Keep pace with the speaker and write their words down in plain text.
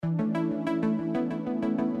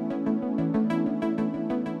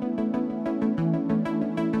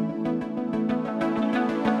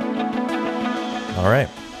All right.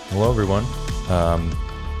 Hello, everyone.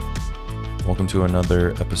 Welcome to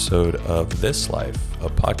another episode of This Life, a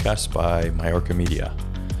podcast by Majorca Media.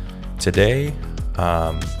 Today,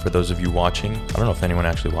 for those of you watching, I don't know if anyone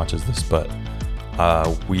actually watches this, but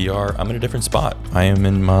I'm in a different spot. I am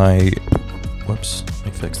in my, let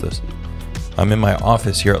me fix this. I'm in my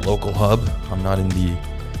office here at Local Hub. I'm not in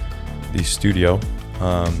the studio,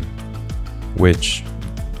 which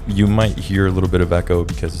you might hear a little bit of echo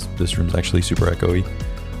because this room's actually super echoey.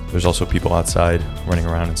 There's also people outside running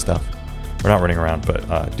around and stuff. We're not running around,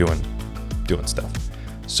 but doing stuff.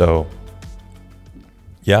 So,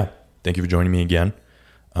 yeah, thank you for joining me again.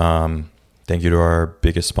 Thank you to our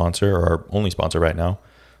biggest sponsor, or our only sponsor right now,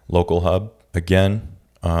 Local Hub. Again,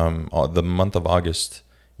 the month of August,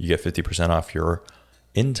 you get 50% off your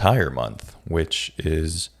entire month, which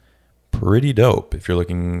is pretty dope. If you're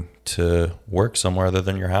looking to work somewhere other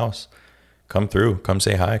than your house, come through, come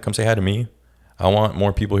say hi to me. I want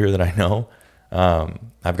more people here that I know.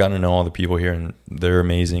 I've gotten to know all the people here and they're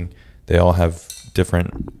amazing. They all have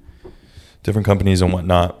different companies and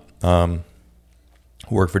whatnot, who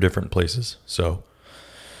work for different places. So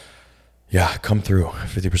yeah, come through,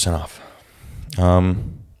 50% off.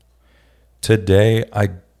 Today, I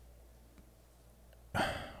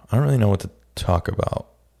don't really know what to talk about,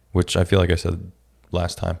 which I feel like I said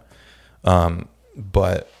last time.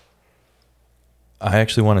 But I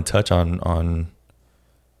actually want to touch on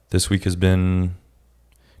this week has been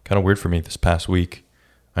kind of weird for me this past week.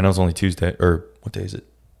 I know it's only Tuesday, or what day is it?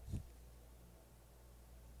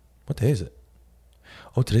 What day is it?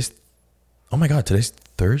 Oh my God, today's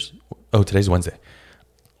Thursday? Oh, today's Wednesday.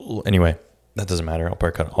 Anyway, that doesn't matter. I'll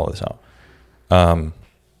probably cut all this out.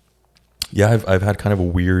 Yeah, I've had kind of a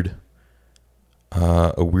weird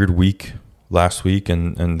week last week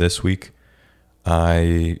and this week.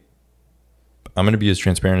 I'm going to be as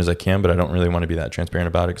transparent as I can, but I don't really want to be that transparent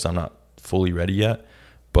about it because I'm not fully ready yet.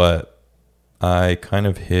 But I kind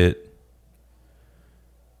of hit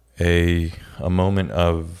a moment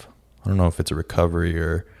of, I don't know if it's a recovery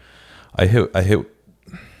or I hit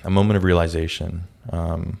a moment of realization.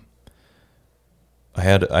 I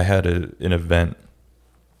had an event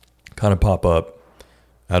kind of pop up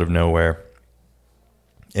out of nowhere,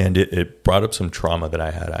 and it brought up some trauma that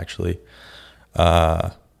I had actually.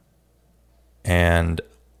 And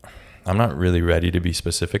I'm not really ready to be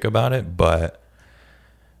specific about it, but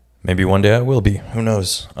maybe one day I will be. Who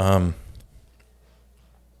knows?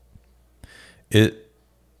 It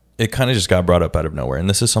kind of just got brought up out of nowhere. And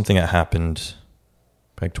this is something that happened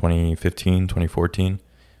like 2015, 2014,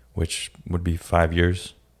 which would be 5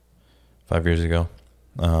 years ago.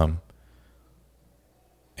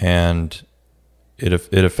 And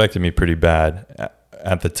it affected me pretty bad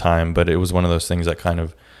at the time, but it was one of those things that kind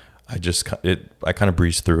of, I kind of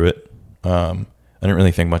breezed through it. I didn't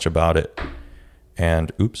really think much about it.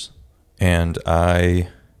 And I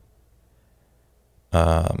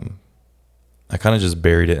kind of just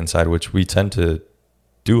buried it inside, which we tend to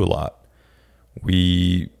do a lot.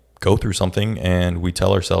 We go through something and we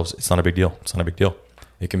tell ourselves it's not a big deal. It's not a big deal.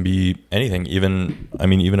 It can be anything, even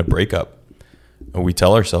a breakup. We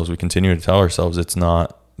continue to tell ourselves it's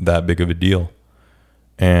not that big of a deal.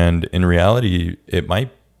 And in reality, it might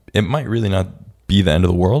really not be the end of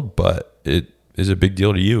the world, but it is a big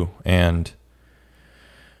deal to you. And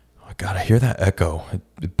oh God, I hear that echo.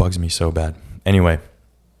 It bugs me so bad. Anyway,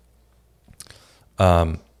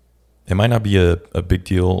 it might not be a big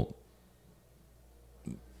deal,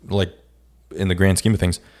 like in the grand scheme of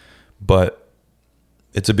things, but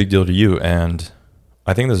it's a big deal to you. And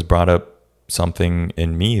I think this brought up something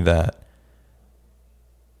in me that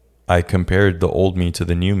I compared the old me to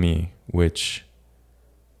the new me, which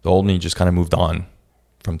the old me just kind of moved on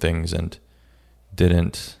from things and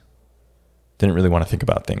didn't really want to think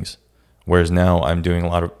about things. Whereas now I'm doing a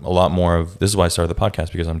lot more of, this is why I started the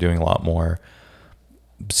podcast, because I'm doing a lot more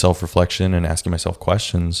self-reflection and asking myself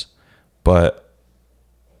questions. But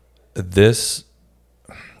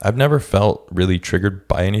I've never felt really triggered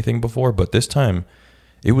by anything before, but this time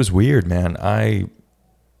it was weird, man. I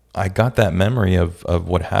got that memory of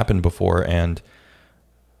what happened before, and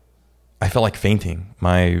I felt like fainting.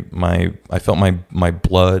 I felt my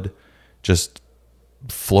blood just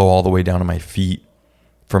flow all the way down to my feet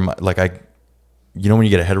from when you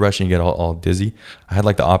get a head rush and you get all dizzy. I had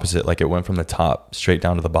like the opposite. Like it went from the top straight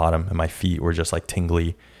down to the bottom, and my feet were just like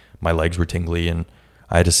tingly. My legs were tingly, and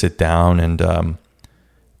I had to sit down, and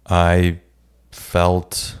I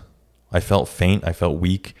felt faint. I felt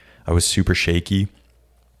weak. I was super shaky.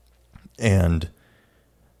 And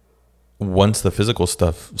once the physical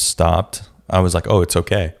stuff stopped, I was like, oh, it's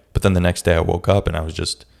okay. But then the next day I woke up and I was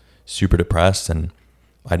just super depressed, and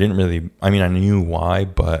I knew why,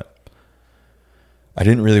 but I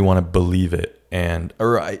didn't really want to believe it. And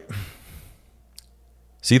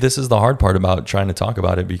see, this is the hard part about trying to talk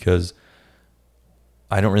about it, because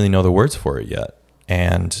I don't really know the words for it yet.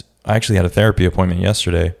 And I actually had a therapy appointment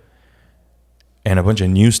yesterday, and a bunch of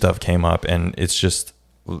new stuff came up, and it's just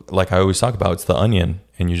like I always talk about, it's the onion,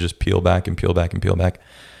 and you just peel back and peel back and peel back.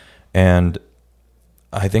 And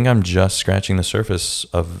I think I'm just scratching the surface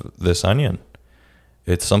of this onion.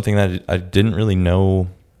 It's something that I didn't really know,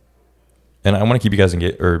 and I want to keep you guys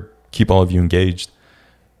engaged, or keep all of you engaged.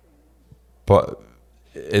 But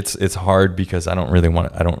it's hard because I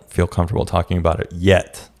don't feel comfortable talking about it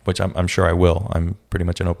yet, which I'm sure I will. I'm pretty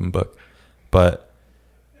much an open book. But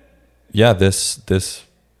yeah, this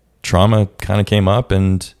trauma kind of came up,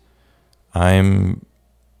 and I'm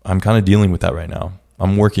kind of dealing with that right now.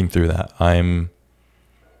 I'm working through that.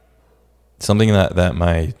 Something that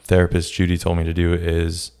my therapist Judy told me to do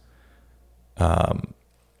is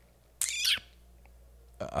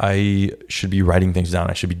I should be writing things down.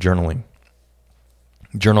 I should be journaling.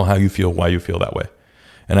 Journal how you feel, why you feel that way.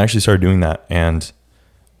 And I actually started doing that, and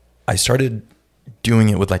I started doing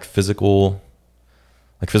it with like physical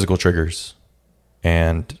triggers.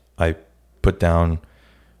 And I put down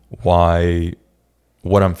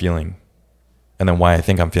what I'm feeling, and then why I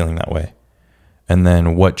think I'm feeling that way, and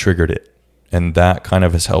then what triggered it. And that kind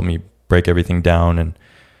of has helped me break everything down, and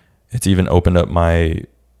it's even opened up my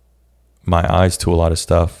eyes to a lot of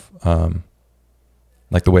stuff,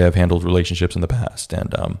 like the way I've handled relationships in the past,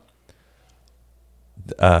 and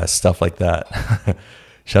stuff like that.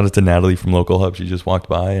 Shout out to Natalie from Local Hub. She just walked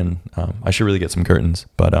by, and I should really get some curtains.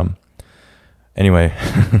 But anyway,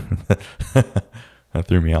 that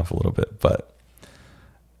threw me off a little bit. But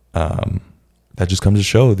that just comes to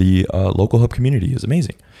show the Local Hub community is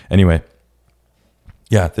amazing. Anyway,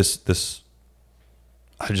 yeah, this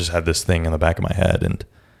I just had this thing in the back of my head, and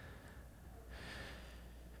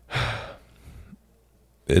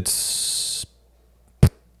it's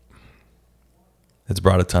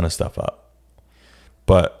brought a ton of stuff up.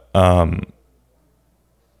 But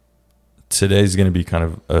today's going to be kind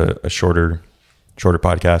of a shorter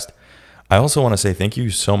podcast. I also want to say thank you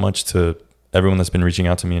so much to everyone that's been reaching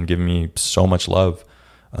out to me and giving me so much love.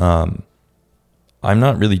 I'm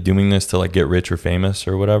not really doing this to like get rich or famous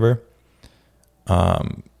or whatever.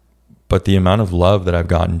 But the amount of love that I've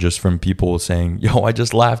gotten just from people saying, yo, I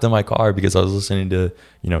just laughed in my car because I was listening to,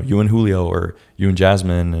 you and Julio, or you and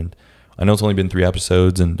Jasmine. And I know it's only been 3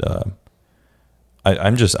 episodes, and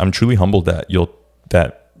I'm truly humbled that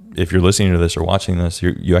if you're listening to this or watching this,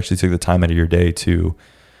 you actually took the time out of your day to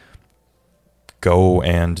go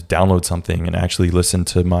and download something and actually listen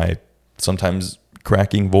to my sometimes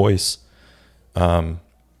cracking voice.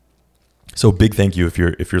 So big thank you if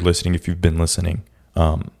you're listening, if you've been listening.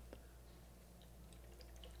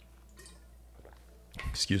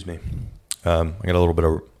 Excuse me. I got a little bit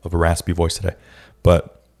of a raspy voice today,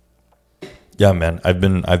 but yeah, man, I've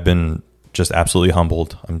been just absolutely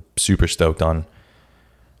humbled. I'm super stoked on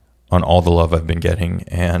all the love I've been getting.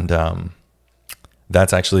 And,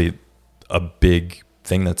 that's actually a big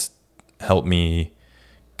thing that's helped me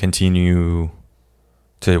continue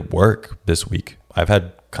to work this week. I've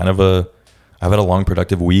had a long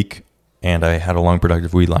productive week, and I had a long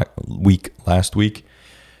productive week last week.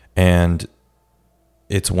 And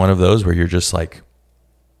it's one of those where you're just like,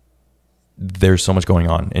 there's so much going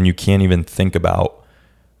on, and you can't even think about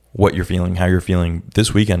what you're feeling, how you're feeling.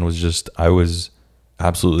 This weekend was I was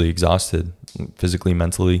absolutely exhausted, physically,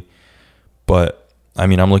 mentally. But I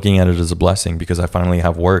mean, I'm looking at it as a blessing because I finally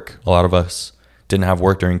have work. A lot of us didn't have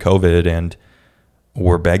work during COVID, and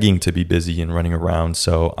we're begging to be busy and running around.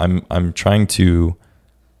 So I'm trying to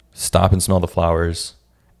stop and smell the flowers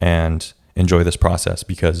and enjoy this process,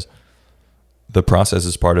 because the process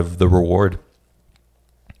is part of the reward.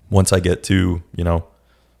 Once I get to,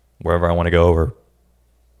 wherever I want to go or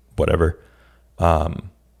whatever, I'm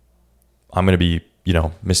going to be,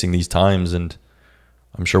 missing these times. And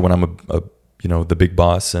I'm sure when I'm the big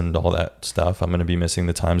boss and all that stuff, I'm going to be missing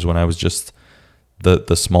the times when I was just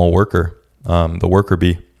the small worker, the worker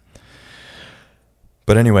bee.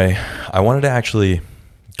 But anyway, I wanted to actually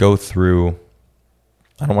go through,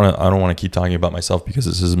 I don't want to keep talking about myself, because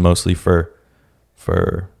this is mostly for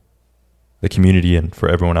the community and for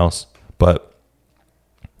everyone else. But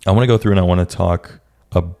I want to go through, and I want to talk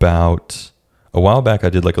about, a while back I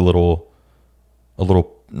did like a little,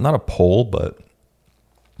 not a poll, but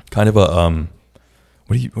kind of a,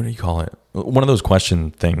 what do you call it? One of those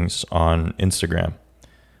question things on Instagram.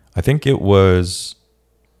 I think it was,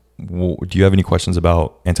 do you have any questions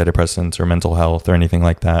about antidepressants or mental health or anything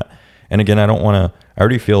like that? And again, I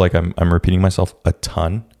already feel like I'm repeating myself a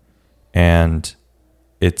ton, and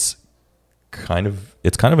it's kind of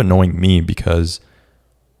annoying me because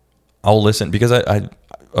I'll listen, because I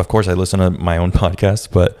of course I listen to my own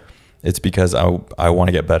podcast, but it's because I want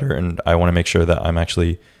to get better, and I want to make sure that I'm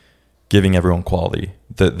actually giving everyone quality.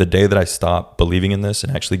 The day that I stop believing in this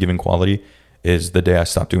and actually giving quality is the day I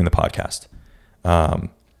stop doing the podcast.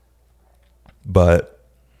 But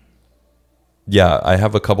yeah, I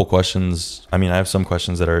have a couple questions. I mean, I have some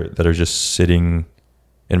questions that are just sitting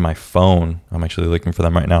in my phone. I'm actually looking for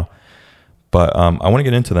them right now. But I want to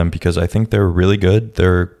get into them because I think they're really good.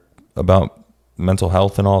 They're about mental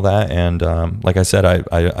health and all that. And like I said,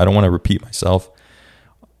 I don't want to repeat myself.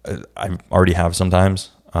 I already have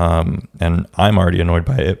sometimes, and I'm already annoyed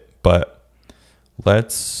by it. But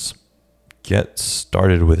let's get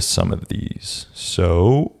started with some of these.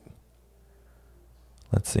 So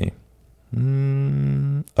let's see.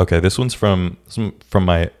 Okay, this one's from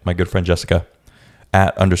my good friend Jessica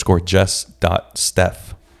 @_Jess.Steph.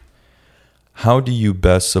 How do you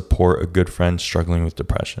best support a good friend struggling with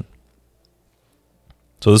depression?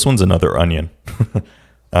 So this one's another onion.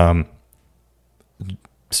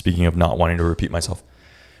 Speaking of not wanting to repeat myself,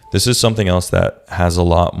 this is something else that has a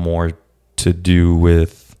lot more to do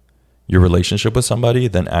with your relationship with somebody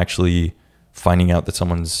than actually finding out that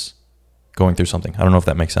someone's going through something. I don't know if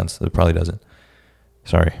that makes sense. It probably doesn't.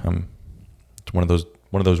 Sorry. It's one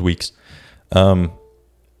of those weeks. And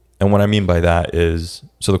what I mean by that is,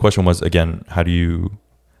 so the question was, again, how do you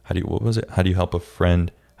help a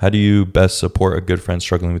friend? How do you best support a good friend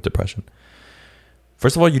struggling with depression?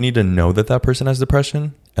 First of all, you need to know that person has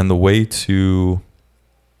depression, and the way to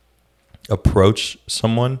approach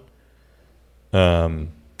someone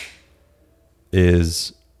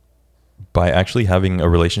is by actually having a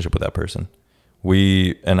relationship with that person.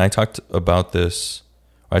 I talked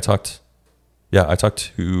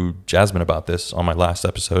to Jasmine about this on my last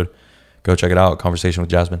episode. Go check it out, Conversation with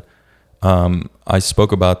Jasmine. I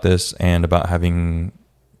spoke about this and about having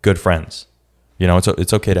good friends. You know,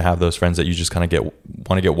 it's okay to have those friends that you just kind of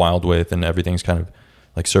want to get wild with, and everything's kind of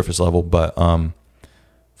like surface level. But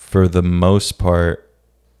for the most part,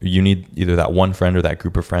 you need either that one friend or that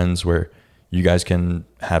group of friends where you guys can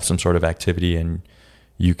have some sort of activity and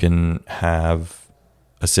you can have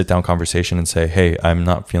a sit-down conversation and say, hey, I'm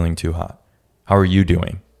not feeling too hot. How are you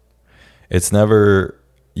doing? It's never,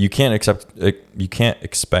 you can't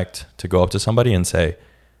expect to go up to somebody and say,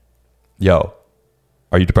 yo,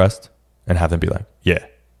 are you depressed? And have them be like, yeah.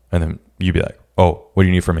 And then you be like, oh, what do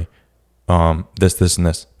you need from me? This, and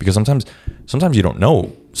this. Because sometimes you don't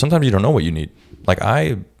know. Sometimes you don't know what you need. Like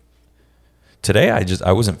today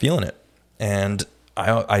I wasn't feeling it. And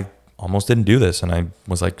I almost didn't do this. And I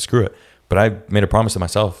was like, screw it. But I made a promise to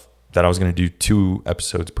myself that I was going to do 2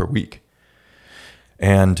 episodes per week.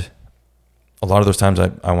 And a lot of those times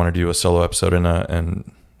I want to do a solo episode and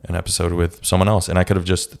an episode with someone else. And I could have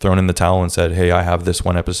just thrown in the towel and said, hey, I have this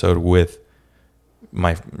one episode with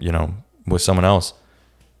with someone else.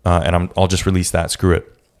 And I'll just release that. Screw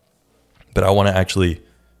it. But I want to actually,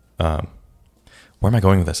 where am I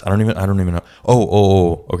going with this? I don't even know.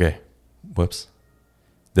 Oh, okay. Whoops.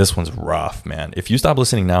 This one's rough, man. If you stop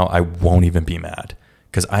listening now, I won't even be mad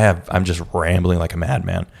because I'm just rambling like a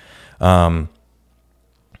madman.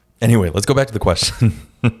 Anyway, let's go back to the question.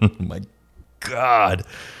 My God.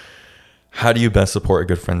 How do you best support a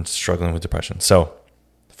good friend struggling with depression? So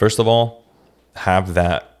first of all, have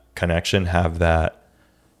that connection, have that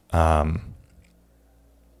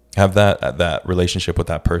relationship with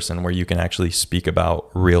that person where you can actually speak about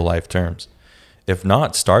real life terms. If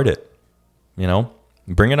not, start it,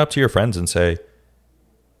 bring it up to your friends and say,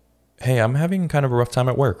 hey, I'm having kind of a rough time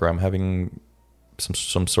at work, or I'm having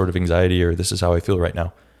some sort of anxiety, or this is how I feel right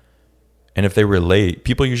now. And if they relate,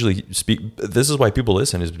 people usually speak. This is why people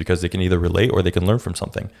listen, is because they can either relate or they can learn from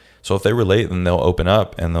something. So if they relate, then they'll open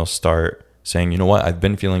up and they'll start saying, you know what, I've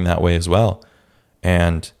been feeling that way as well.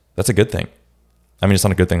 And that's a good thing. I mean, it's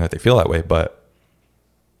not a good thing that they feel that way, but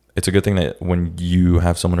it's a good thing that when you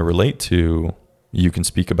have someone to relate to, you can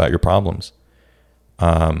speak about your problems.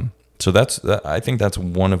 So I think that's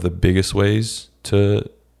one of the biggest ways to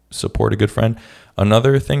support a good friend.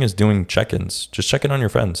 Another thing is doing check-ins. Just check in on your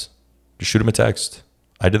friends. Just shoot them a text.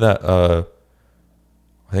 I did that, I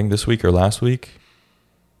think this week or last week.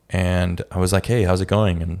 And I was like, hey, how's it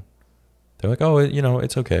going? And they're like, oh,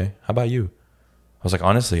 it's okay. How about you? I was like,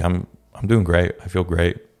 honestly, I'm doing great. I feel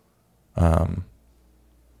great.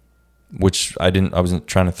 Which I wasn't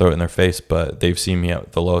trying to throw it in their face, but they've seen me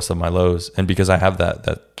at the lowest of my lows. And because I have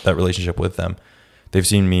that relationship with them, they've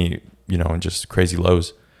seen me, in just crazy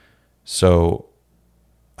lows. So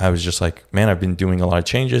I was just like, man, I've been doing a lot of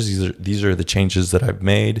changes. These are the changes that I've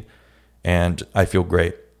made, and I feel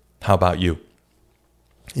great. How about you?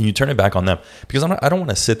 And you turn it back on them, because I don't want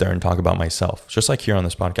to sit there and talk about myself. Just like here on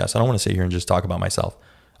this podcast, I don't want to sit here and just talk about myself.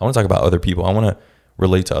 I want to talk about other people. I want to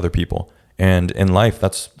relate to other people. And in life,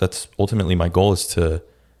 that's ultimately my goal, is to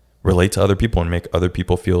relate to other people and make other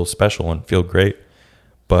people feel special and feel great.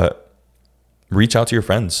 But reach out to your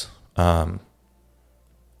friends.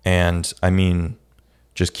 And I mean,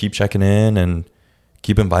 just keep checking in and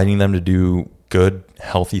keep inviting them to do good,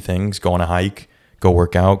 healthy things. Go on a hike, go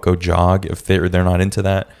work out, go jog. If they're not into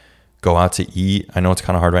that, go out to eat. I know it's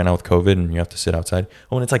kind of hard right now with COVID and you have to sit outside.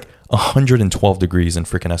 Oh, and it's like 112 degrees in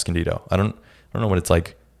freaking Escondido. I don't know what it's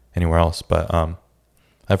like anywhere else, but I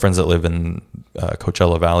have friends that live in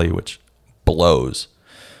Coachella Valley, which blows.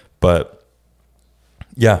 But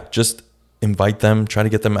yeah, just invite them, try to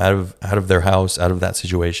get them out of their house, out of that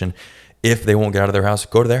situation. If they won't get out of their house,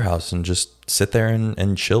 go to their house and just sit there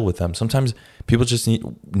and chill with them. Sometimes people just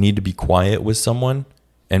need to be quiet with someone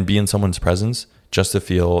and be in someone's presence just to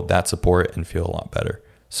feel that support and feel a lot better.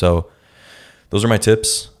 So those are my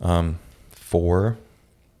tips for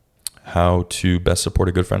how to best support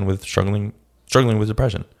a good friend with struggling with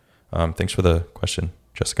depression. Thanks for the question,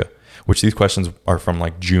 Jessica, which these questions are from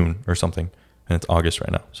like June or something, and it's August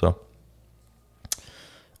right now. So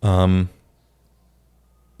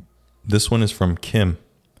this one is from Kim.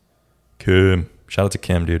 Shout out to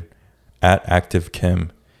Kim, dude. At Active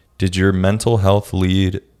Kim. Did your mental health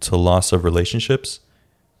lead to loss of relationships?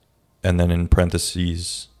 And then in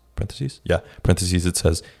parentheses, it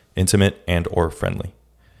says intimate and or friendly.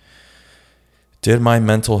 Did my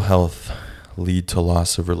mental health lead to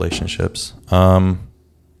loss of relationships?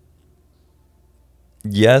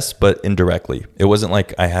 Yes, but indirectly. It wasn't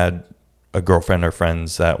like I had a girlfriend or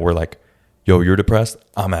friends that were like, yo, you're depressed,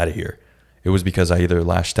 I'm out of here. It was because I either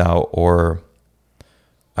lashed out or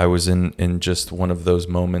I was in just one of those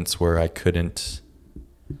moments where I couldn't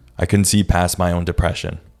see past my own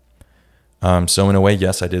depression. So in a way,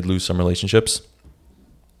 yes, I did lose some relationships.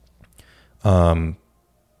 But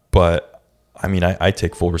I mean, I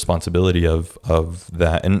take full responsibility of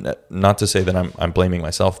that. And not to say that I'm blaming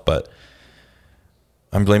myself, but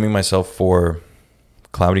I'm blaming myself for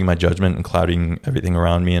clouding my judgment and clouding everything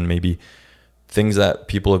around me, and maybe things that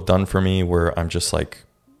people have done for me where I'm just like,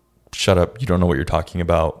 shut up, you don't know what you're talking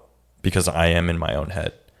about, because I am in my own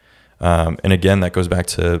head. And again, that goes back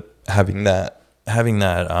to having that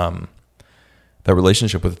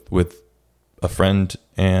relationship with a friend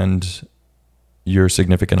and your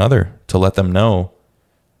significant other, to let them know,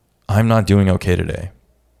 I'm not doing okay today,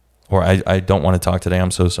 or I don't want to talk today,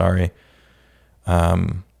 I'm so sorry.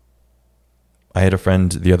 I had a friend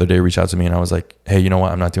the other day reach out to me and I was like, hey, you know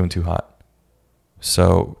what? I'm not doing too hot.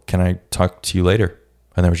 So can I talk to you later?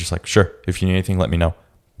 And they were just like, sure. If you need anything, let me know.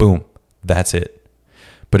 Boom. That's it.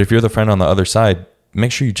 But if you're the friend on the other side,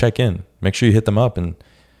 make sure you check in. Make sure you hit them up and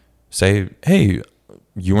say, hey,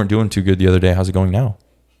 you weren't doing too good the other day. How's it going now?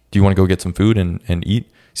 Do you want to go get some food and eat?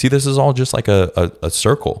 See, this is all just like a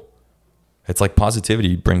circle. It's like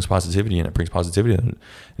positivity brings positivity, and it brings positivity, and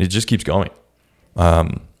it just keeps going.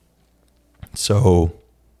 So,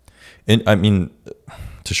 to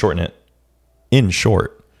shorten it, in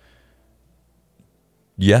short,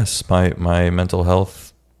 yes, my mental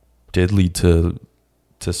health did lead to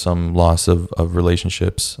some loss of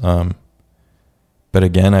relationships. But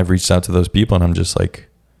again, I've reached out to those people and I'm just like,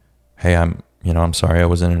 hey, I'm sorry I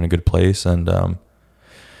wasn't in a good place. And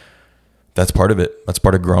that's part of it. That's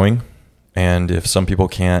part of growing. And if some people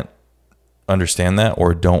can't understand that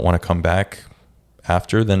or don't want to come back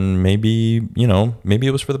after, then maybe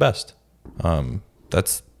it was for the best.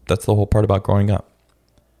 That's the whole part about growing up.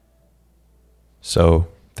 So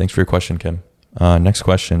thanks for your question, Kim. Next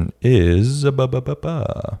question is,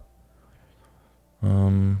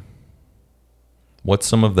 what's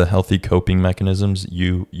some of the healthy coping mechanisms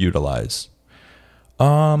you utilize?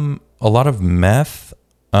 A lot of meth.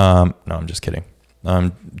 No, I'm just kidding.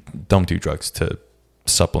 Don't do drugs to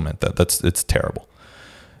supplement that. It's terrible.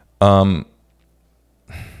 I'll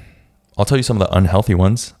tell you some of the unhealthy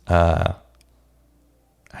ones.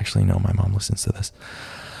 Actually, no, my mom listens to this.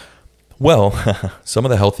 Well, some of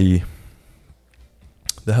the healthy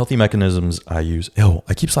mechanisms I use.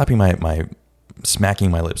 I keep slapping smacking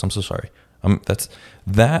my lips. I'm so sorry. That's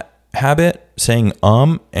that habit, saying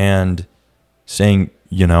and saying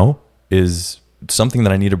is something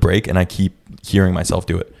that I need to break, and I keep hearing myself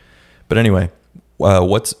do it. But anyway,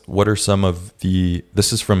 what are some of the?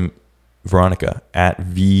 This is from Veronica at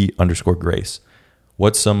V_Grace.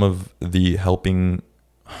 What's some of the helping?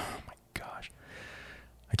 Oh my gosh,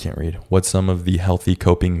 I can't read. What's some of the healthy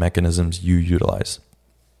coping mechanisms you utilize?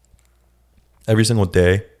 Every single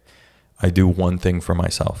day, I do one thing for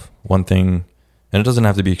myself. One thing, and it doesn't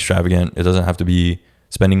have to be extravagant. It doesn't have to be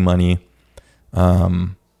spending money.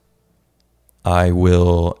 I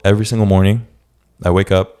will, every single morning, I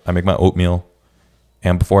wake up, I make my oatmeal,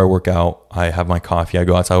 and before I work out, I have my coffee. I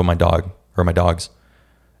go outside with my dog, or my dogs,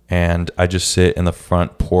 and I just sit in the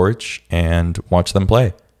front porch and watch them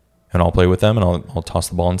play. And I'll play with them, and I'll toss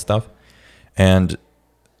the ball and stuff. And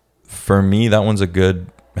for me, that one's a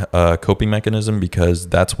good coping mechanism, because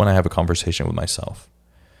that's when I have a conversation with myself.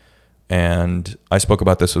 And I spoke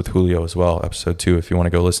about this with Julio as well, episode 2, if you want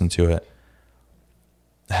to go listen to it.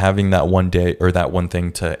 Having that one day, or that one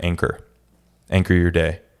thing to anchor your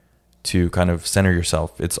day, to kind of center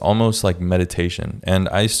yourself. It's almost like meditation. And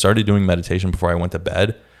I started doing meditation before I went to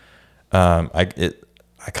bed. I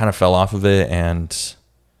kind of fell off of it, and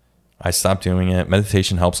I stopped doing it.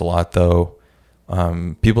 Meditation helps a lot, though.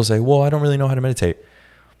 People say, well, I don't really know how to meditate.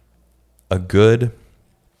 A good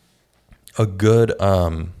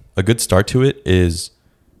start to it is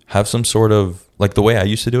have some sort of, like, the way I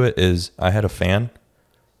used to do it is I had a fan,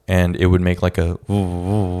 and it would make like a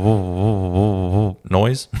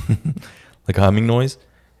noise, like a humming noise.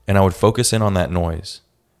 And I would focus in on that noise.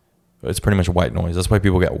 It's pretty much white noise. That's why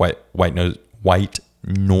people get white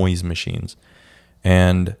noise machines.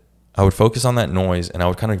 And I would focus on that noise, and I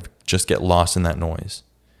would kind of just get lost in that noise.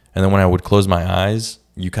 And then when I would close my eyes,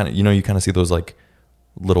 you kind of see those like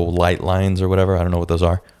little light lines or whatever. I don't know what those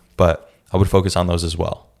are, but I would focus on those as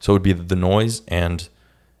well. So it would be the noise and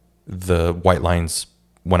the white lines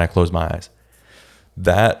when I close my eyes.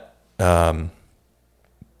 That was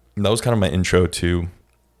kind of my intro to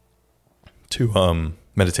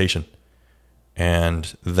meditation.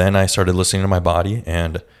 And then I started listening to my body,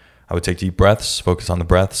 and I would take deep breaths, focus on the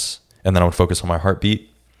breaths, and then I would focus on my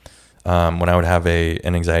heartbeat. When I would have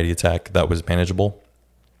an anxiety attack that was manageable,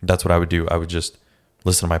 that's what I would do. I would just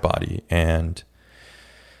listen to my body and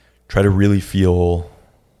try to really feel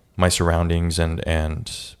my surroundings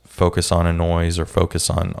and focus on a noise or focus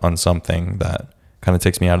on something that kind of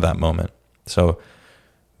takes me out of that moment. So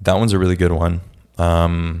that one's a really good one.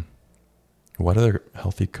 What other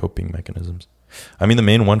healthy coping mechanisms? I mean, the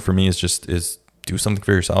main one for me is do something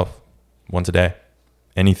for yourself once a day.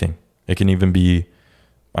 Anything. It can even be,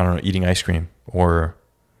 I don't know, eating ice cream, or,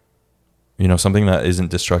 something that isn't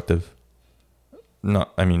destructive.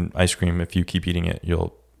 Ice cream, if you keep eating it,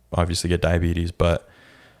 you'll obviously get diabetes, but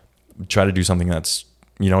try to do something that's,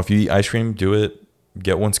 if you eat ice cream, do it,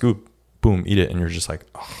 get one scoop, boom, eat it. And you're just like,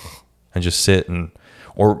 oh, and just sit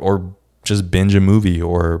or just binge a movie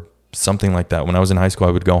or something like that. When I was in high school,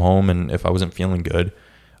 I would go home, and if I wasn't feeling good,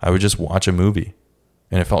 I would just watch a movie.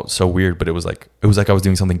 And it felt so weird, but it was like I was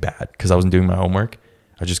doing something bad because I wasn't doing my homework.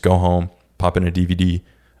 I'd just go home, pop in a DVD.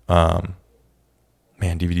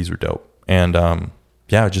 DVDs were dope. And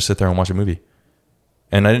I'd just sit there and watch a movie.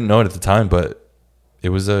 And I didn't know it at the time, but it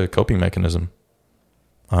was a coping mechanism.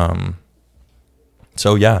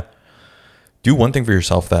 So yeah, do one thing for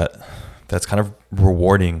yourself that's kind of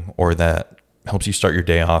rewarding, or that helps you start your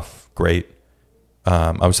day off great.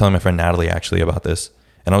 I was telling my friend Natalie actually about this,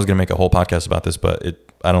 and I was going to make a whole podcast about this, but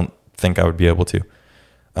I don't think I would be able to.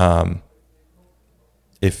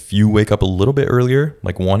 If you wake up a little bit earlier,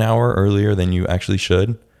 like 1 hour earlier than you actually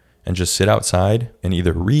should, and just sit outside and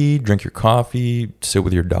either read, drink your coffee, sit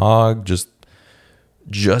with your dog, just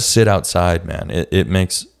sit outside, man. It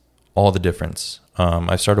makes all the difference.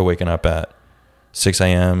 I started waking up at 6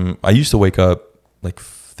 a.m. I used to wake up, like,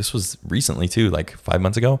 this was recently too, like 5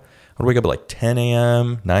 months ago. I would wake up at like 10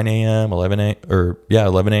 a.m., 9 a.m., 11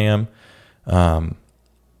 a.m. And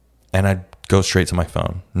I'd go straight to my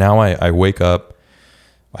phone. Now I wake up,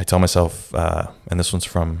 I tell myself, and this one's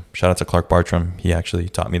from, shout out to Clark Bartram. He actually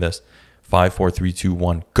taught me this. 5, 4, 3, 2,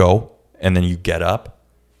 1, go. And then you get up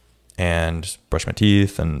and brush my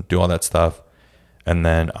teeth and do all that stuff. And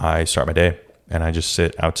then I start my day, and I just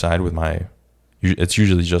sit outside with it's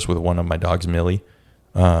usually just with one of my dogs, Millie.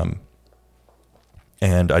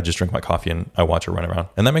 And I just drink my coffee and I watch her run around,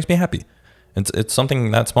 and that makes me happy. It's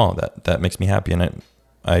something that small that makes me happy. And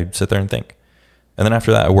I sit there and think, and then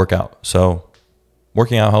after that I work out. So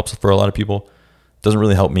working out helps for a lot of people. Doesn't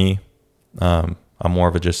really help me. I'm more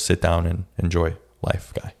of a just sit down and enjoy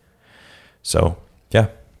life guy. So yeah,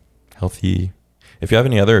 healthy. If you have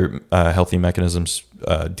any other healthy mechanisms,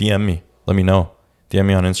 DM me. Let me know. DM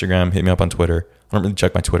me on Instagram. Hit me up on Twitter. I don't really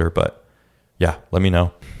check my Twitter, but yeah, let me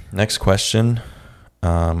know. Next question.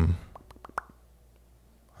 I'm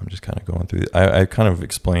just kind of going through. I kind of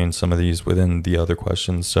explained some of these within the other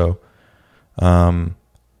questions. So,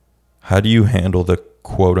 how do you handle the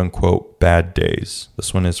quote unquote bad days?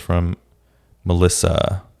 This one is from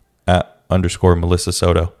Melissa @ Melissa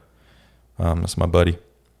Soto. That's my buddy.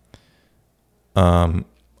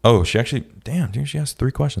 She actually, damn, dude, she asked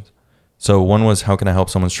 3 questions. So one was, how can I help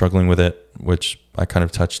someone struggling with it? Which I kind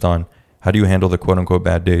of touched on. How do you handle the quote unquote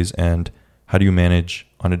bad days? And how do you manage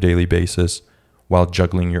on a daily basis while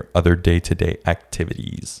juggling your other day-to-day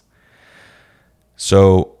activities?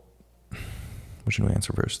 So what should we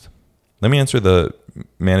answer first? Let me answer the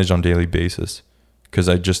manage on daily basis, because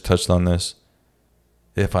I just touched on this.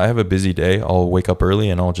 If I have a busy day, I'll wake up early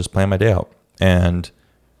and I'll just plan my day out. And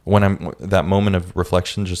when I'm that moment of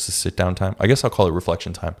reflection, just to sit down time, I guess I'll call it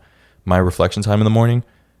reflection time. My reflection time in the morning,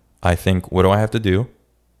 I think, what do I have to do?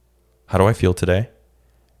 How do I feel today?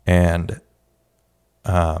 And,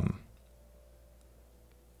 how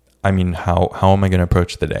am I going to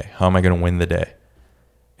approach the day? How am I going to win the day?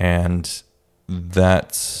 And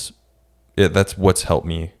that's what's helped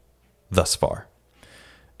me thus far,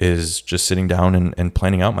 is just sitting down and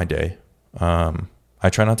planning out my day. I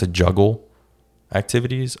try not to juggle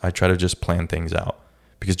activities. I try to just plan things out,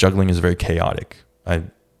 because juggling is very chaotic. I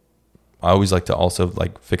always like to also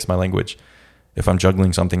fix my language. If I'm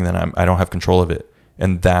juggling something, then I don't have control of it.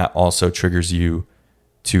 And that also triggers you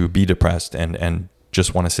to be depressed and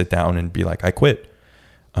just want to sit down and be like, I quit.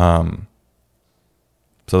 So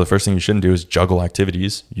the first thing you shouldn't do is juggle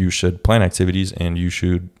activities. You should plan activities, and you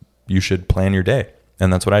should plan your day.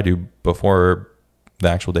 And that's what I do before the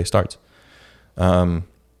actual day starts.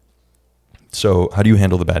 So how do you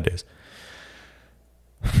handle the bad days?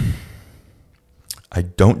 I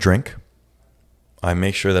don't drink. I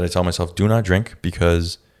make sure that I tell myself, do not drink,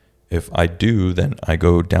 because if I do, then I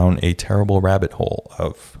go down a terrible rabbit hole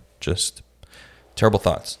of just terrible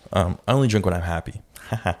thoughts. I only drink when I'm happy.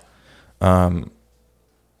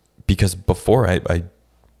 Because before I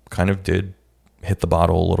kind of did hit the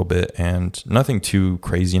bottle a little bit, and nothing too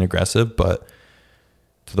crazy and aggressive, but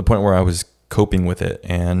to the point where I was coping with it,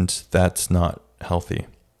 and that's not healthy.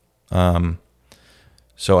 So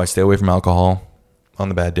I stay away from alcohol on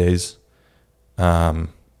the bad days. I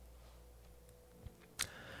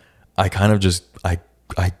kind of just, I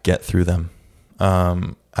get through them.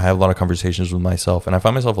 I have a lot of conversations with myself, and I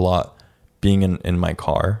find myself a lot being in my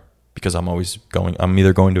car, because I'm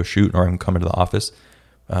either going to a shoot or I'm coming to the office,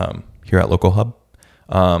 here at Local Hub.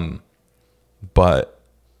 But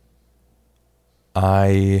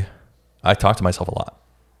I talk to myself a lot.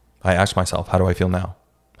 I ask myself, how do I feel now?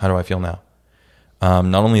 How do I feel now?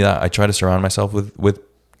 Not only that, I try to surround myself with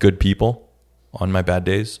good people on my bad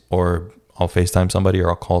days, or I'll FaceTime somebody, or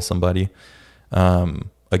I'll call somebody.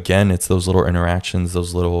 Again, it's those little interactions,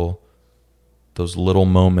 those little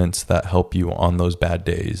moments that help you on those bad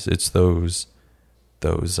days. It's those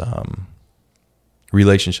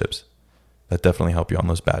relationships that definitely help you on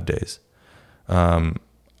those bad days.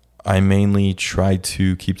 I mainly try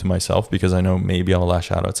to keep to myself, because I know maybe I'll lash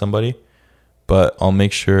out at somebody, but I'll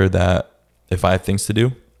make sure that if I have things to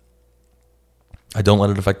do, I don't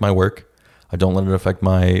let it affect my work. I don't let it affect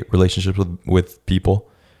my relationships with people.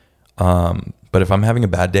 But if I'm having a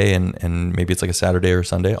bad day and maybe it's like a Saturday or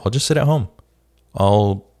Sunday, I'll just sit at home.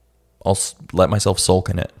 I'll let myself sulk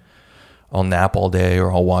in it. I'll nap all day,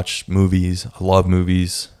 or I'll watch movies. I love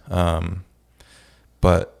movies.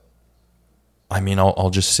 But I'll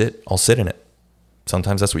just sit. I'll sit in it.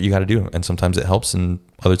 Sometimes that's what you got to do. And sometimes it helps. And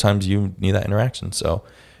other times you need that interaction. So,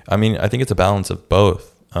 I think it's a balance of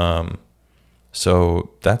both.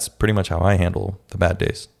 So that's pretty much how I handle the bad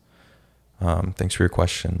days. Thanks for your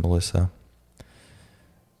question, Melissa.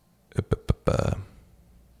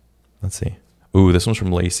 Let's see. Ooh, this one's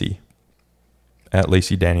from Lacey. At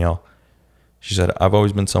Lacey Danielle. She said, I've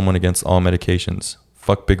always been someone against all medications.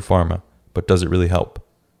 Fuck Big Pharma. But does it really help?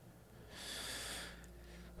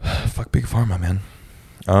 Fuck Big Pharma, man.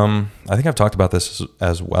 I think I've talked about this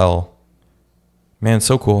as well. Man, it's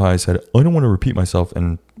so cool how I said, I don't want to repeat myself,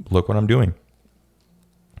 and look what I'm doing.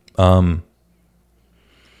 Does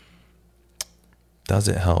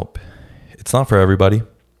it help? It's not for everybody,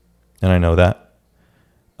 and I know that.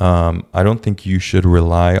 I don't think you should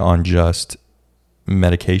rely on just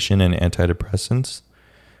medication and antidepressants.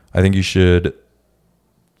 I think you should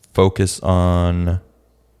focus on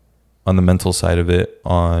the mental side of it,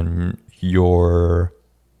 on your,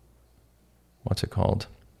 what's it called?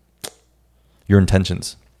 Your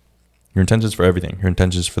intentions. Your intentions for everything. Your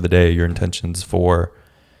intentions for the day. Your intentions for,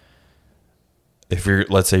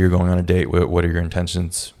 let's say you're going on a date, what are your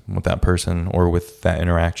intentions with that person or with that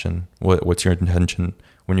interaction? What's your intention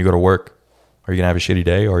when you go to work? Are you going to have a shitty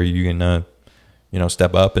day, or are you going to,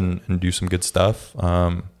 step up and do some good stuff?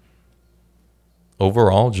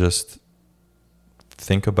 Overall, just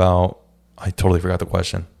think about, I totally forgot the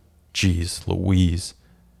question. Jeez Louise.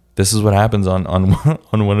 This is what happens on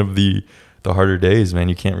on one of the harder days, man.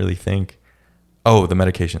 You can't really think. Oh, the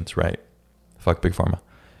medications, right? Fuck Big Pharma.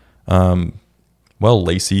 Well,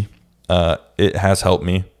 Lacey, it has helped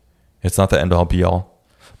me. It's not the end all be all,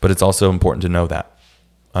 but it's also important to know that.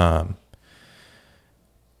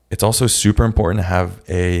 It's also super important to have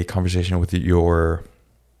a conversation with your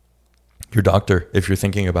doctor if you're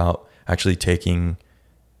thinking about actually taking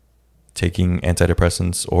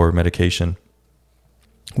antidepressants or medication.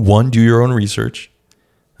 One, do your own research.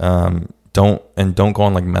 Don't go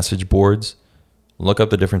on like message boards. Look up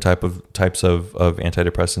the different types of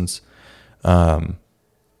antidepressants.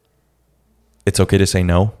 It's okay to say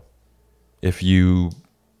no. If you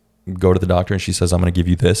go to the doctor and she says, I'm going to give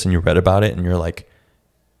you this, and you read about it and you're like,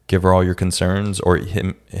 give her all your concerns, or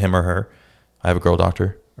him or her. I have a girl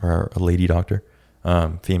doctor or a lady doctor,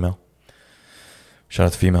 female. Shout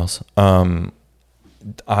out to females.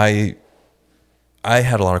 I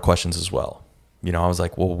had a lot of questions as well. You know, I was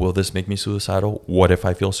like, well, will this make me suicidal? What if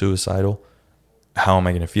I feel suicidal? How am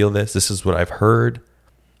I going to feel this? This is what I've heard.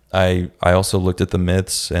 I also looked at the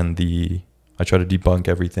myths and I try to debunk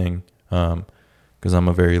everything. Cause I'm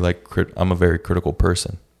a very critical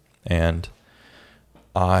person, and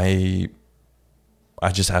I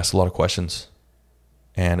just asked a lot of questions,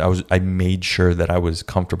 and I made sure that I was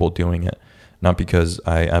comfortable doing it, not because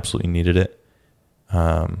I absolutely needed it,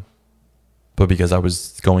 but because I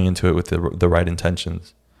was going into it with the right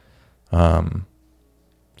intentions. So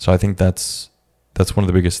I think that's one of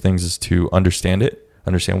the biggest things, is to understand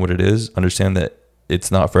what it is, understand that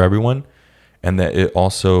it's not for everyone, and that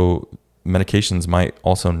medications might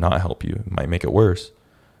also not help you. It might make it worse.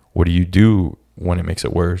 What do you do when it makes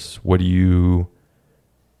it worse? How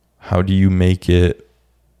do you make it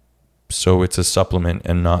so it's a supplement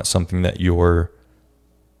and not something that you're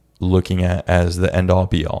looking at as the end all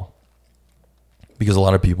be all? Because a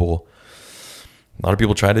lot of people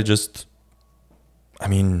try to just,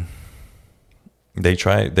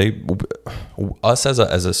 us as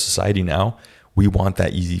a society now, we want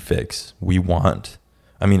that easy fix.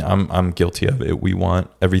 I'm guilty of it. We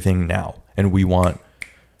want everything now, and we want,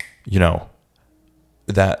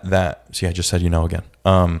 that, see, I just said, again.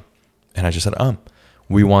 And I just said,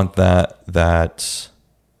 we want that,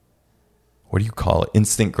 what do you call it?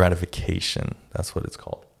 Instant gratification. That's what it's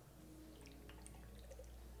called.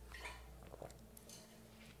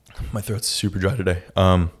 My throat's super dry today.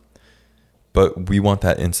 But we want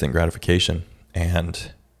that instant gratification,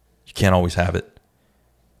 and you can't always have it.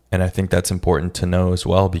 And I think that's important to know as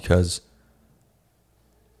well, because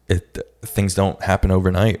things don't happen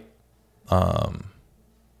overnight.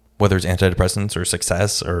 Whether it's antidepressants or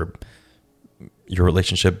success or your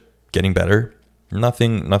relationship getting better,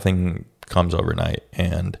 nothing comes overnight.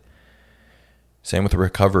 And same with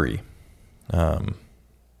recovery. I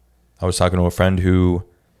was talking to a friend who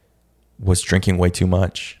was drinking way too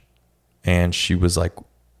much, and she was like,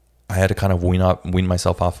 I had to kind of wean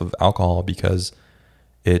myself off of alcohol because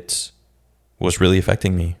it was really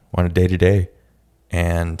affecting me on a day-to-day,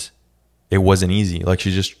 and it wasn't easy. Like,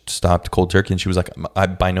 she just stopped cold turkey, and she was like,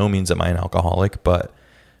 by no means am I an alcoholic, but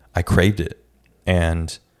I craved it,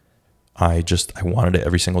 and I wanted it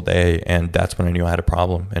every single day. And that's when I knew I had a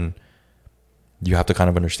problem. And you have to kind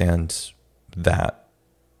of understand that,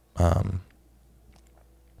 and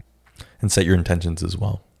set your intentions as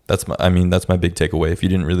well. That's my big takeaway. If you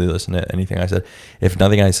didn't really listen to anything I said, if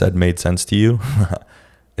nothing I said made sense to you,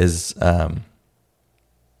 is,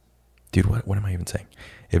 dude, what am I even saying?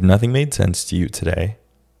 If nothing made sense to you today,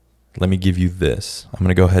 let me give you this. I'm going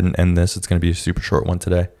to go ahead and end this. It's going to be a super short one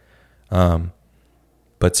today.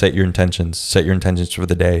 But set your intentions. Set your intentions for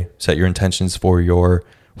the day. Set your intentions for your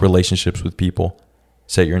relationships with people.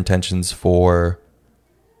 Set your intentions for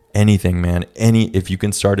anything, man. If you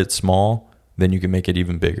can start it small, then you can make it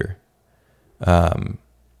even bigger.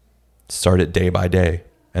 Start it day by day,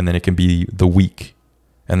 and then it can be the week,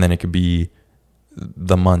 and then it could be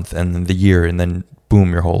the month, and then the year, and then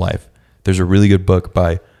boom, your whole life. There's a really good book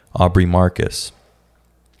by Aubrey Marcus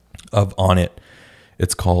of Onnit.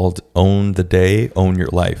 It's called Own the Day, Own Your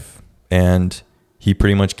Life. And he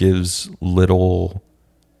pretty much gives little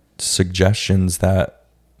suggestions that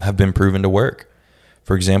have been proven to work.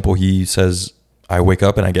 For example, he says, I wake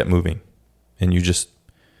up and I get moving. And you just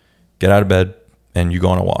get out of bed and you go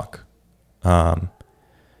on a walk.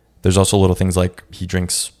 There's also little things like he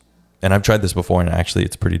drinks, and I've tried this before, and actually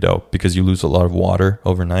it's pretty dope because you lose a lot of water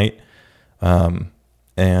overnight. And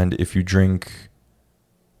if you drink,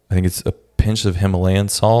 I think it's a pinch of Himalayan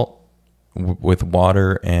salt with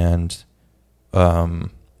water and a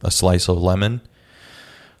slice of lemon,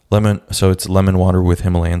 So it's lemon water with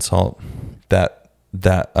Himalayan salt that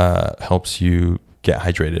helps you get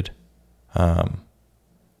hydrated.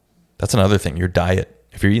 That's another thing. Your diet.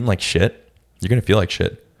 If you're eating like shit, you're gonna feel like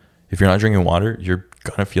shit. If you're not drinking water, you're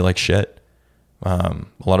gonna feel like shit. A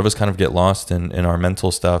lot of us kind of get lost in our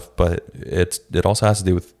mental stuff, but it also has to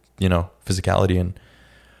do with, physicality, and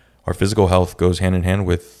our physical health goes hand in hand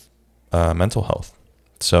with mental health.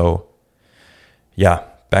 So yeah,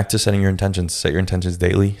 back to setting your intentions. Set your intentions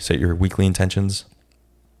daily, set your weekly intentions,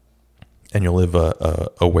 and you'll live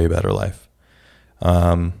a way better life.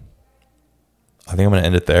 I think I'm going to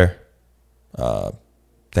end it there.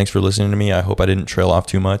 Thanks for listening to me. I hope I didn't trail off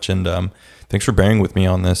too much, and thanks for bearing with me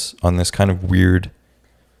on this kind of weird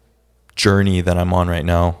journey that I'm on right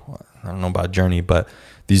now. I don't know about journey, but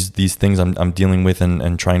these things I'm dealing with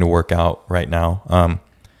and trying to work out right now.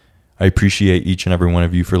 I appreciate each and every one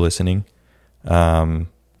of you for listening.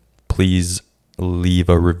 Please leave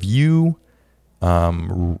a review,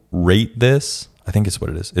 rate this. I think it's what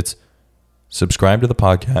it is. It's subscribe to the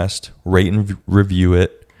podcast, rate and review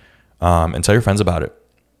it, and tell your friends about it.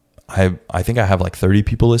 I think I have like 30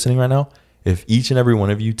 people listening right now. If each and every one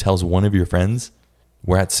of you tells one of your friends,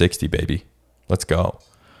 we're at 60, baby. Let's go.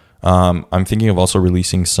 I'm thinking of also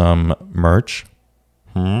releasing some merch,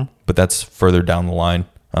 but that's further down the line.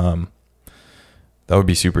 That would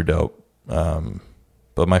be super dope.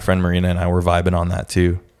 But my friend Marina and I were vibing on that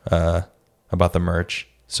too, about the merch.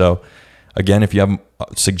 So again, if you have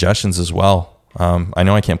suggestions as well, I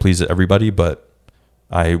know I can't please everybody, but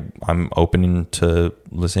I'm open to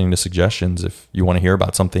listening to suggestions. If you want to hear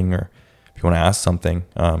about something, or if you want to ask something,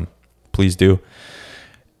 please do.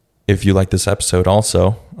 If you like this episode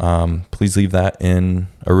also, please leave that in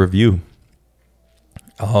a review.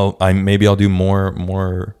 I'll do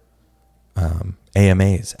more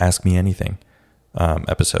AMAs, Ask Me Anything,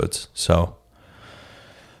 episodes. So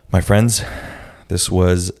my friends, this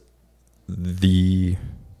was I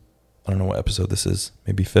don't know what episode this is,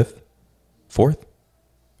 maybe 5th, 4th?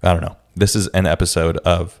 I don't know. This is an episode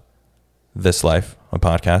of This Life, a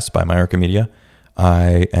podcast by Majorca Media.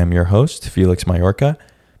 I am your host, Felix Majorca.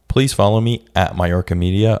 Please follow me at Majorca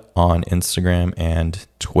Media on Instagram and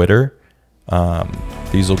Twitter.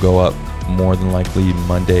 These will go up more than likely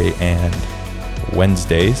Monday and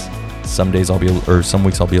Wednesdays. Some weeks I'll be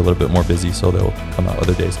a little bit more busy, so they'll come out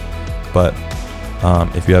other days. But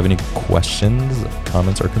if you have any questions,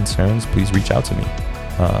 comments, or concerns, please reach out to me.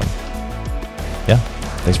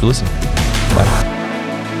 Thanks for listening. Bye.